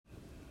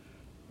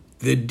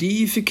The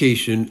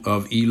deification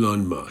of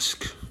Elon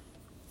Musk.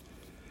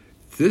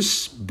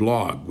 This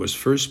blog was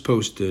first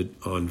posted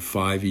on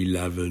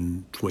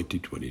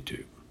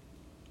 5/11/2022.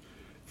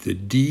 The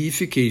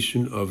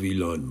deification of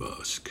Elon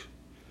Musk.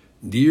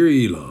 Dear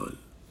Elon,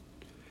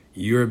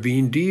 you are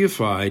being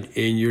deified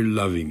and you're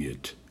loving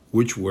it,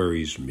 which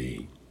worries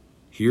me.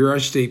 Here are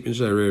statements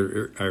I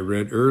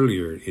read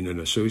earlier in an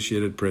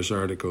Associated Press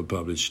article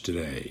published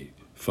today,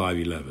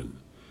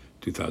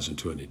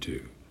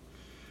 5/11/2022.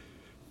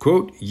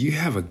 Quote, you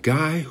have a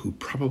guy who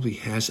probably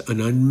has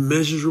an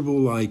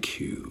unmeasurable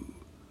IQ,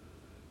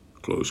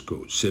 close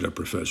quote, said a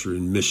professor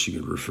in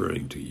Michigan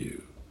referring to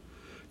you.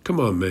 Come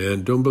on,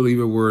 man, don't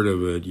believe a word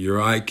of it. Your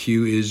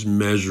IQ is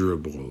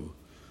measurable.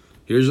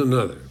 Here's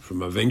another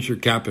from a venture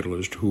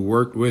capitalist who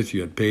worked with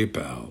you at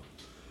PayPal.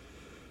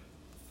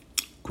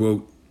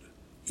 Quote,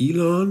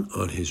 Elon,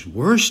 on his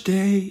worst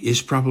day,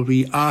 is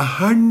probably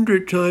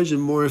 100 times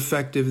more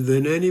effective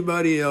than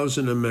anybody else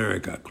in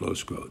America,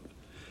 close quote.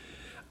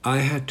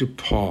 I had to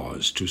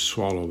pause to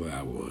swallow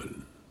that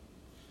one.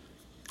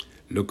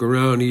 Look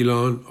around,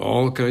 Elon.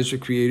 All kinds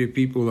of creative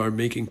people are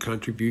making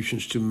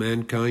contributions to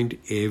mankind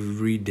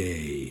every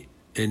day.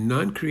 And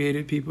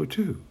non-creative people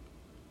too.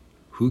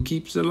 Who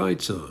keeps the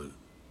lights on?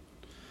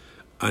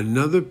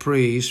 Another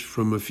praise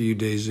from a few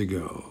days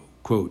ago.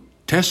 Quote,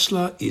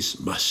 Tesla is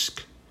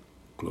Musk.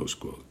 Close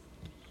quote.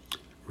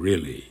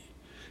 Really?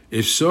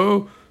 If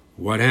so,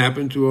 what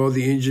happened to all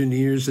the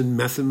engineers and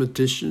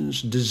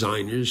mathematicians,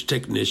 designers,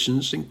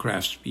 technicians, and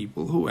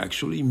craftspeople who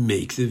actually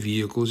make the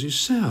vehicles you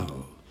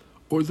sell,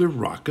 or the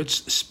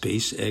rockets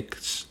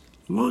SpaceX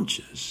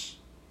launches?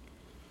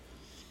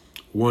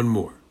 One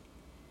more.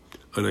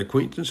 An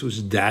acquaintance who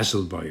was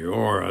dazzled by your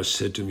aura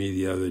said to me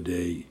the other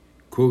day,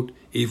 quote,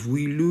 if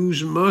we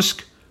lose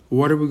Musk,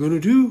 what are we going to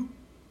do?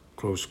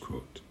 Close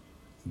quote.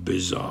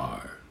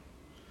 Bizarre.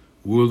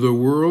 Will the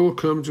world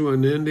come to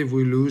an end if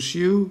we lose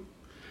you?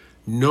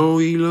 No,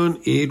 Elon,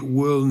 it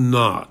will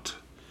not.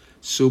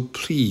 So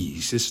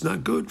please, it's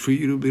not good for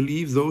you to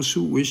believe those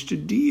who wish to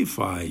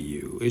deify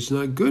you. It's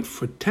not good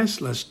for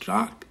Tesla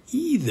stock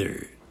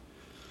either.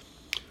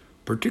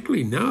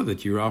 Particularly now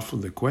that you're off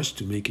on the quest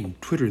to making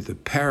Twitter the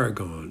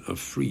paragon of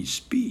free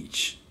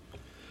speech.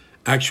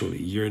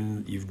 Actually,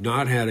 you've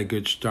not had a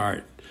good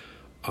start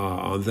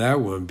on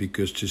that one,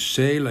 because to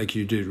say, like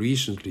you did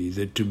recently,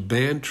 that to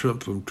ban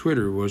Trump from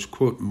Twitter was,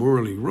 quote,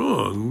 morally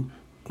wrong,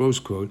 close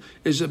quote,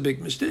 is a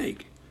big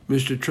mistake.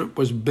 Mr. Trump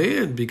was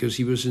banned because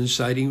he was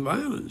inciting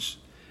violence.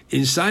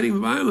 Inciting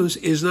violence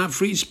is not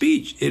free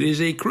speech. It is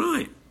a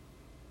crime.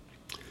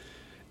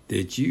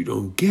 That you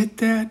don't get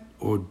that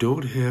or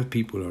don't have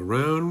people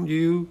around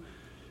you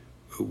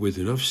with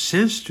enough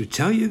sense to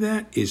tell you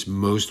that is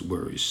most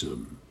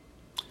worrisome.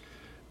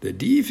 The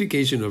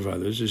deification of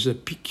others is a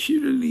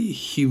peculiarly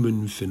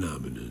human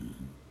phenomenon.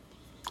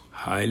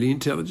 Highly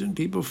intelligent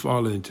people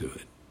fall into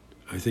it.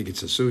 I think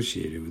it's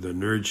associated with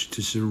an urge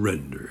to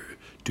surrender,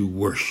 to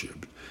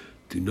worship,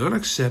 to not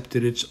accept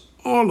that it's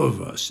all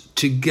of us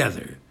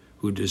together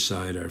who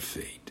decide our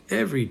fate.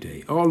 Every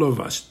day, all of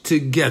us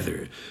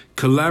together,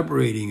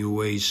 collaborating in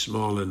ways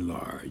small and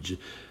large.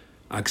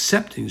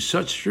 Accepting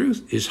such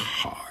truth is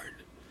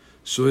hard,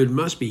 so it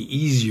must be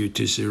easier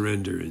to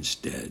surrender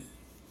instead.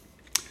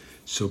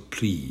 So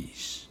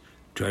please,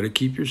 try to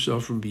keep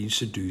yourself from being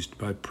seduced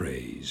by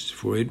praise,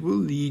 for it will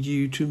lead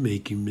you to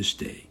making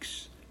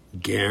mistakes.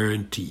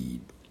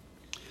 Guaranteed.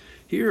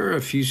 Here are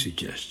a few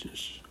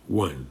suggestions.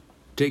 1.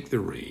 Take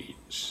the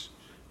reins.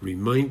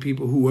 Remind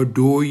people who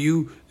adore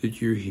you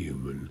that you're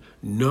human,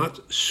 not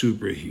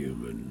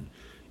superhuman.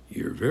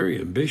 You're very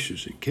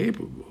ambitious and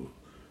capable,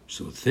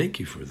 so thank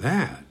you for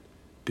that.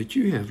 But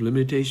you have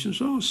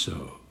limitations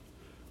also.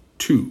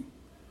 2.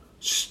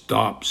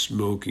 Stop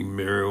smoking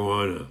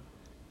marijuana.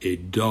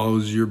 It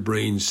dulls your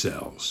brain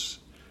cells.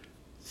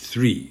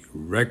 3.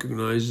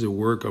 Recognize the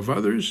work of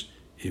others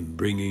in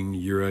bringing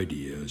your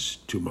ideas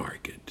to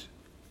market.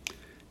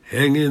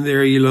 Hang in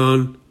there,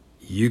 Elon.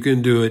 You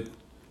can do it.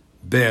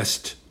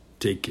 Best.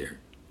 Take care.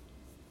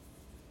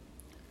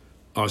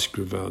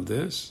 Oscar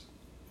Valdez,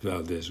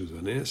 Valdez with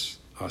an S,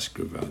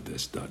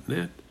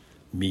 OscarValdez.net,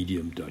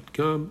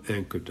 Medium.com,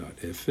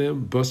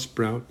 Anchor.fm,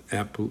 Buzzsprout,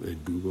 Apple,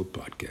 and Google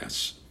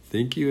Podcasts.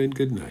 Thank you and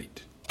good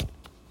night.